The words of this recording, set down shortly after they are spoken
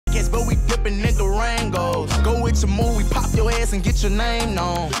tripping, nigga, rain goes. Go with your movie, pop your ass and get your name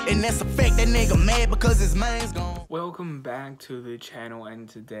known. And that's a fact, that nigga mad because his man's gone. Welcome back to the channel, and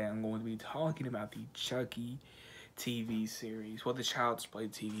today I'm going to be talking about the Chucky TV series, well, the Child's Play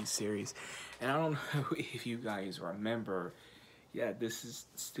TV series. And I don't know if you guys remember, yeah, this is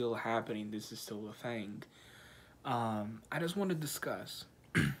still happening, this is still a thing. I just want to discuss,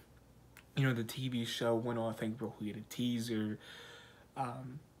 you know, the TV show went on, I think we had a teaser,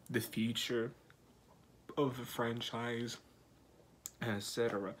 the future of the franchise,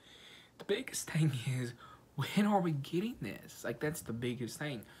 etc. The biggest thing is, when are we getting this? Like, that's the biggest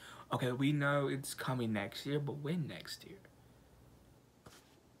thing. Okay, we know it's coming next year, but when next year?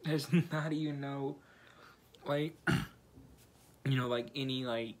 There's not even no, like, you know, like, any,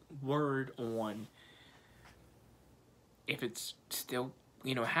 like, word on if it's still,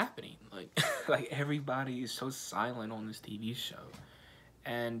 you know, happening. Like, like, everybody is so silent on this TV show.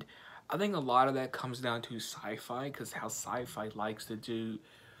 And I think a lot of that comes down to Sci-Fi, because how Sci-Fi likes to do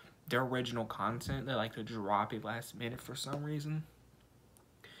their original content. They like to drop it last minute for some reason.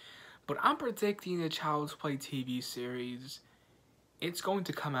 But I'm predicting the Child's Play TV series, it's going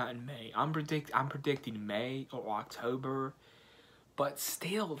to come out in May. I'm predicting May or October. But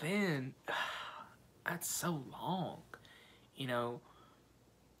still then, that's so long. You know,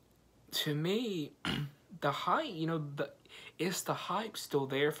 to me, the hype, you know, is the hype still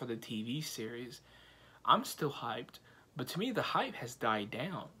there for the TV series? I'm still hyped, but to me the hype has died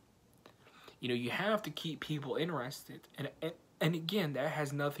down. You know, you have to keep people interested, and again, that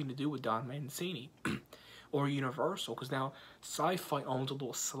has nothing to do with Don Mancini or Universal, because now Sci-Fi owns a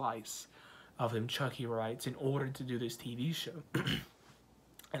little slice of them Chucky rights in order to do this TV show.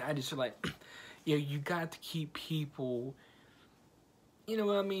 And I just feel like, you know, you got to keep people, you know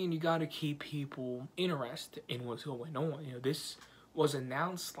what I mean? You got to keep people interested in what's going on. You know, this was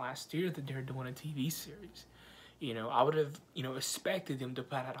announced last year that they're doing a TV series. You know, I would have, you know, expected them to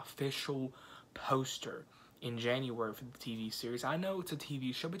put out an official poster in January for the TV series. I know it's a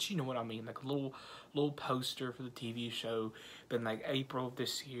TV show, but you know what I mean. Like a little poster for the TV show. Then like April of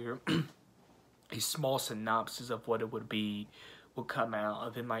this year, a small synopsis of what it would be would come out.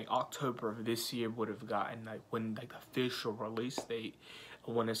 And then like October of this year would have gotten like when like the official release date,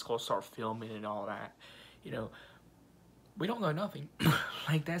 when it's gonna start filming and all that. You know, we don't know nothing.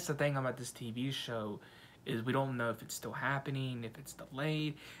 Like, that's the thing about this TV show, is we don't know if it's still happening, if it's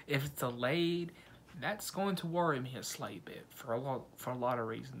delayed. If it's delayed, that's going to worry me a slight bit for a lot of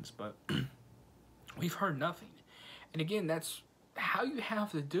reasons. But we've heard nothing. And again, that's how you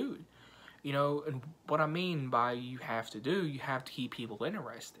have to do it. You know, and what I mean by you have to keep people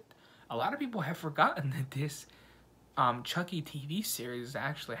interested. A lot of people have forgotten that this Chucky TV series is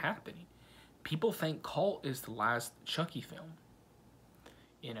actually happening. People think Cult is the last Chucky film.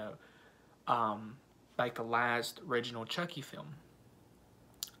 You know, like the last original Chucky film.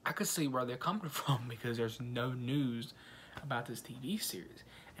 I could see where they're coming from, because there's no news about this TV series.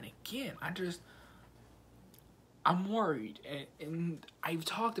 And again, I'm worried, and I've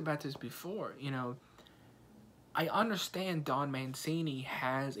talked about this before. You know, I understand Don Mancini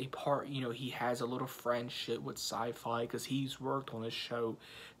has a part, you know, he has a little friendship with Sci-Fi, because he's worked on this show,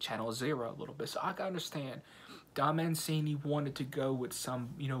 Channel Zero, a little bit. So I can understand Don Mancini wanted to go with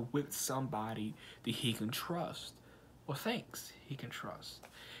with somebody that he can trust. Well, thanks, he can trust.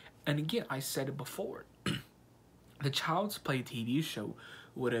 And again, I said it before, the Child's Play TV show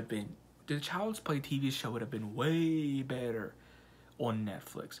would have been way better on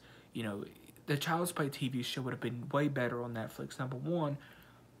Netflix. You know, the Child's Play TV show would have been way better on Netflix. Number one,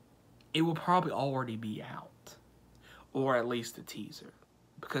 it will probably already be out, or at least a teaser,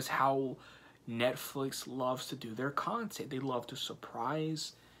 because how Netflix loves to do their content. They love to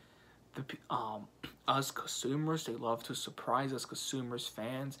surprise us consumers. They love to surprise us consumers,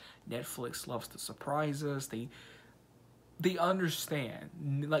 fans. Netflix loves to surprise us. They understand,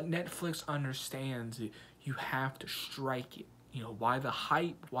 like Netflix understands that you have to strike it. You know, why the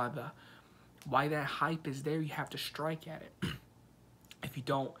hype, why that hype is there, you have to strike at it. If you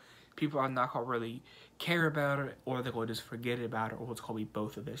don't, people are not gonna really care about it, or they're gonna just forget about it, or it's gonna be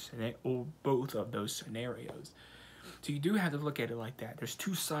both of those scenarios. So you do have to look at it like that. There's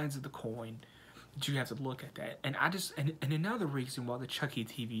two sides of the coin that you have to look at that. And and another reason why the Chucky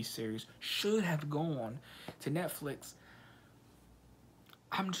TV series should have gone to Netflix,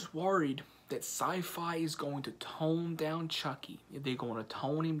 I'm just worried that Sci-Fi is going to tone down Chucky. They're going to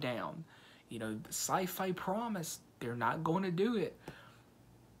tone him down. You know, the Sci-Fi promised they're not going to do it.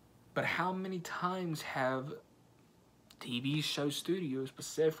 But how many times have TV show studios,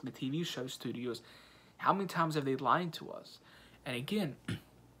 specifically TV show studios, how many times have they lied to us? And again,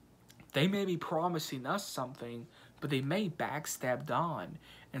 They may be promising us something, but they may backstab Don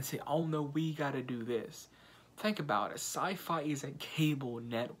and say, oh no, we gotta do this. Think about it. Sci-Fi is a cable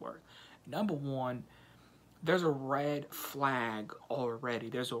network. Number one, there's a red flag already.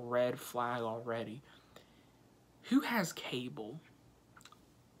 There's a red flag already. Who has cable?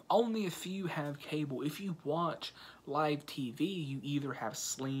 Only a few have cable. If you watch live TV, you either have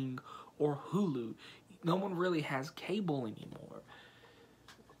Sling or Hulu. No one really has cable anymore.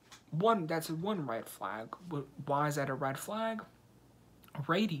 That's one red flag. Why is that a red flag?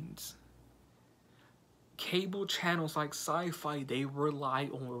 Ratings. Cable channels like Sci-Fi, they rely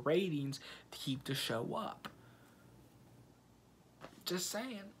on ratings to keep the show up. Just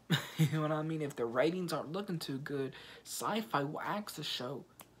saying. You know what I mean? If the ratings aren't looking too good, Sci-Fi will axe the show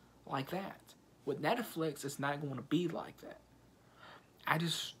like that. With Netflix, it's not going to be like that.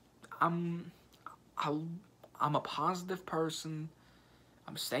 I'm a positive person.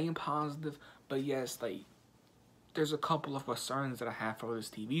 I'm staying positive, but yes, there's a couple of concerns that I have for this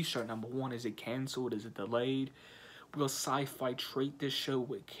TV show. Number one, is it canceled? Is it delayed? Will Sci-Fi treat this show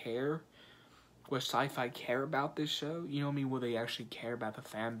with care? Will Sci-Fi care about this show? You know what I mean? Will they actually care about the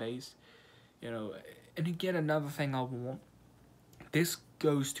fan base? You know, and again, another thing I want, this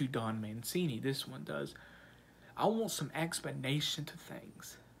goes to Don Mancini, this one does. I want some explanation to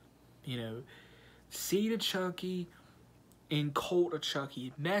things. You know, Seed of Chucky and Cult of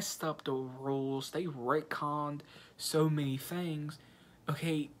Chucky messed up the rules. They retconned so many things.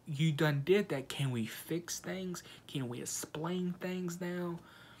 Okay, you done did that. Can we fix things? Can we explain things now?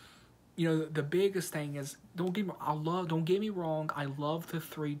 You know, the biggest thing is, don't get me wrong, I love the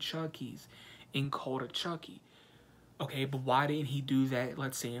 3 Chuckies in Cult of Chucky. Okay, but why didn't he do that,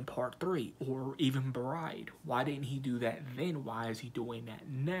 let's say, in part 3? Or even Bride? Why didn't he do that then? Why is he doing that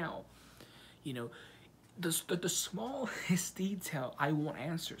now? You know, the smallest detail I want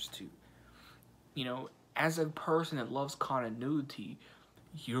answers to. You know, as a person that loves continuity,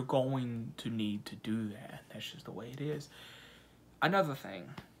 you're going to need to do that. That's just the way it is. Another thing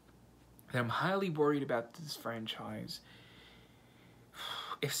that I'm highly worried about this franchise,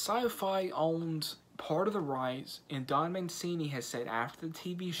 if Sci-Fi owns part of the rights, and Don Mancini has said after the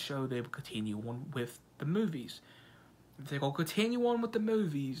TV show they will continue on with the movies. If they're going to continue on with the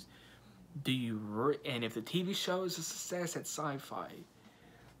movies, and if the TV show is a success at Sci-Fi,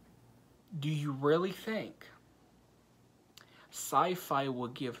 do you really think Sci-Fi will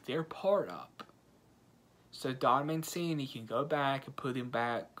give their part up so Don Mancini can go back and put him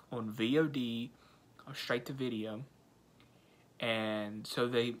back on VOD or straight to video, and so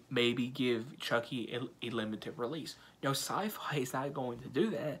they maybe give Chucky a limited release? No, Sci-Fi is not going to do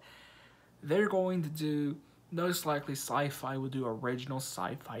that. They're going to do, most likely Sci-Fi will do original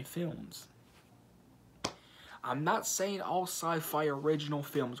Sci-Fi films. I'm not saying all Sci-Fi original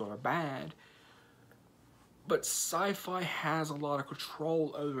films are bad, but Sci-Fi has a lot of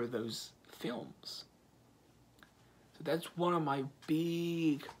control over those films. So that's one of my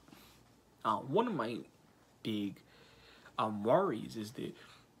big worries is that,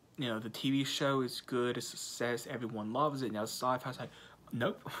 you know, the TV show is good, it's a success, everyone loves it. Now Sci-Fi's like,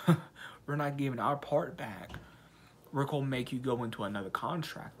 nope, we're not giving our part back. We're gonna make you go into another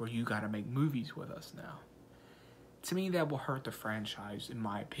contract where you gotta make movies with us now. To me, that will hurt the franchise, in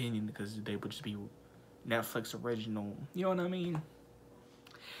my opinion, because they would just be Netflix original. You know what I mean?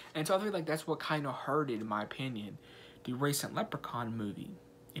 And so I feel like that's what kind of hurt it, in my opinion. The recent Leprechaun movie,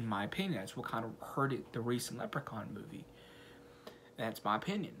 in my opinion, that's what kind of hurt it, the recent Leprechaun movie. That's my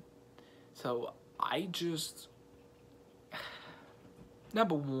opinion. So,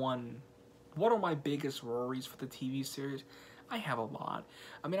 number one, what are my biggest worries for the TV series? I have a lot.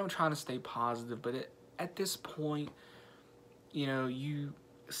 I mean, I'm trying to stay positive, but at this point, you know,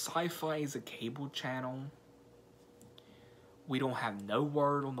 Sci-Fi is a cable channel. We don't have no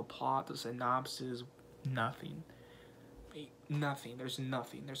word on the plot, the synopsis, nothing. Nothing. There's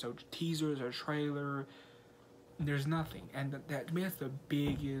nothing. There's no teasers or trailer. There's nothing. And that to me, that's the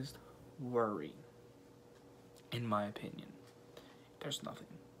biggest worry, in my opinion. There's nothing.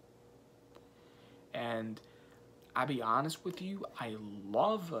 And I'll be honest with you, I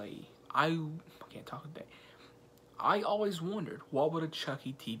can't talk today. I always wondered what would a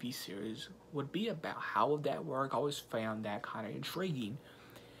Chucky TV series would be about. How would that work? I always found that kind of intriguing.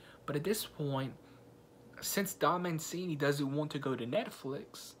 But at this point, since Don Mancini doesn't want to go to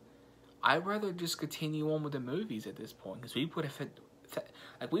Netflix, I'd rather just continue on with the movies at this point, because we would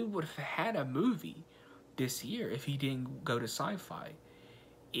have had a movie this year if he didn't go to Sci-Fi.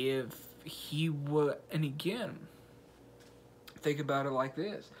 If he would, and again, think about it like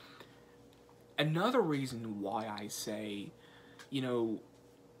this. Another reason why I say, you know,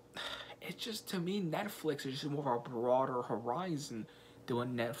 it's just, to me, Netflix is just more of a broader horizon than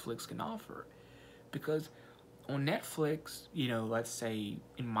what Netflix can offer. Because on Netflix, you know, let's say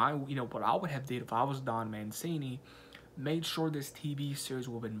in my, you know, what I would have did if I was Don Mancini, made sure this TV series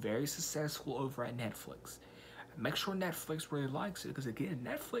would have been very successful over at Netflix. Make sure Netflix really likes it, because again,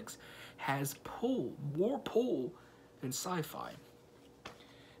 Netflix has more pull than Sci-Fi.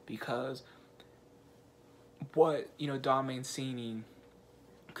 Because what, you know, Don Mancini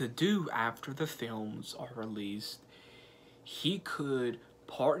could do after the films are released, he could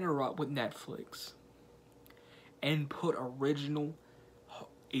partner up with Netflix and put original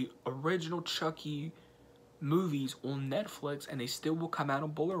Chucky movies on Netflix, and they still will come out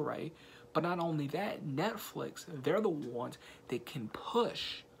on Blu-ray. But not only that, Netflix, they're the ones that can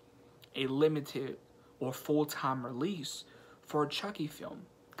push a limited or full-time release for a Chucky film.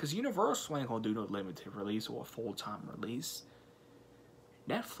 Because Universal ain't gonna do no limited release or a full-time release.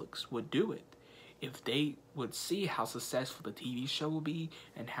 Netflix would do it. If they would see how successful the TV show will be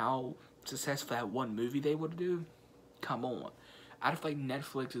and how successful that one movie they would do, come on. I feel like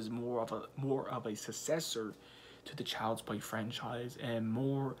Netflix is more of a successor to the Child's Play franchise and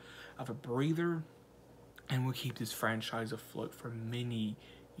more of a breather, and will keep this franchise afloat for many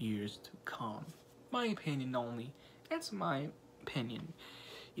years to come. My opinion only. That's my opinion.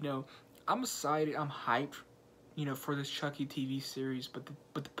 You know, I'm excited. I'm hyped, you know, for this Chucky TV series. But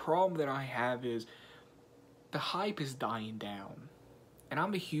the problem that I have is the hype is dying down. And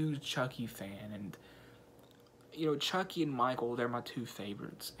I'm a huge Chucky fan. And, you know, Chucky and Michael, they're my two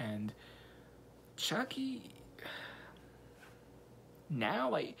favorites. And Chucky, now,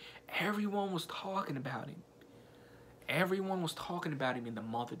 like, everyone was talking about him. Everyone was talking about him in the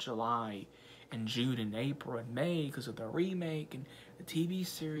month of July and June and April and May because of the remake, and the TV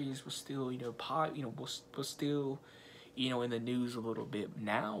series was still, you know, was still, you know, in the news a little bit.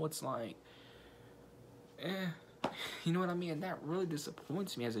 Now it's like, you know what I mean? And that really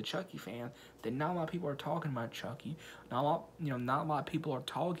disappoints me as a Chucky fan, that not a lot of people are talking about Chucky. Not a lot of people are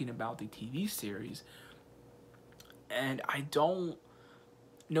talking about the TV series, and I don't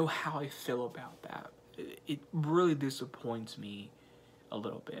know how I feel about that. It really disappoints me a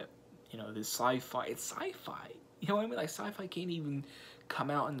little bit. You know, this Sci-Fi, it's Sci-Fi. You know what I mean? Like, Sci-Fi can't even come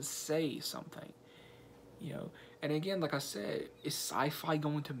out and say something. You know, and again, like I said, is Sci-Fi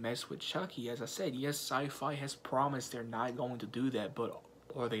going to mess with Chucky? As I said, yes, Sci-Fi has promised they're not going to do that, but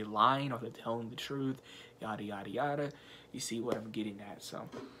are they lying? Are they telling the truth? Yada, yada, yada. You see what I'm getting at. So,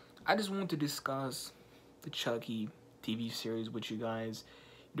 I just want to discuss the Chucky TV series with you guys.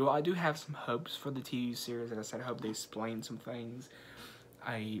 You know, I do have some hopes for the TV series. As I said, I hope they explain some things.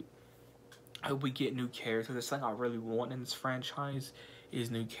 I hope we get new characters. The thing I really want in this franchise is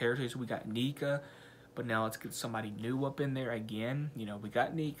new characters. We got Nika, but now let's get somebody new up in there again. You know, we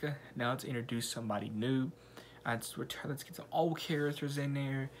got Nika. Now let's introduce somebody new. Let's get some old characters in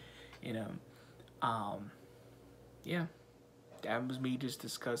there. You know, yeah. That was me just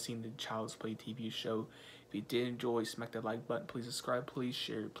discussing the Child's Play TV show. If you did enjoy, smack that like button. Please subscribe. Please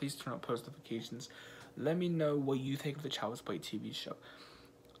share. Please turn on post notifications. Let me know what you think of the Child's Play TV show.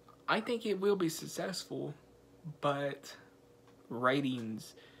 I think it will be successful, but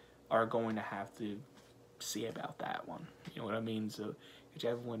ratings are going to have to see about that one. You know what I mean? So, catch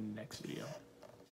everyone in the next video.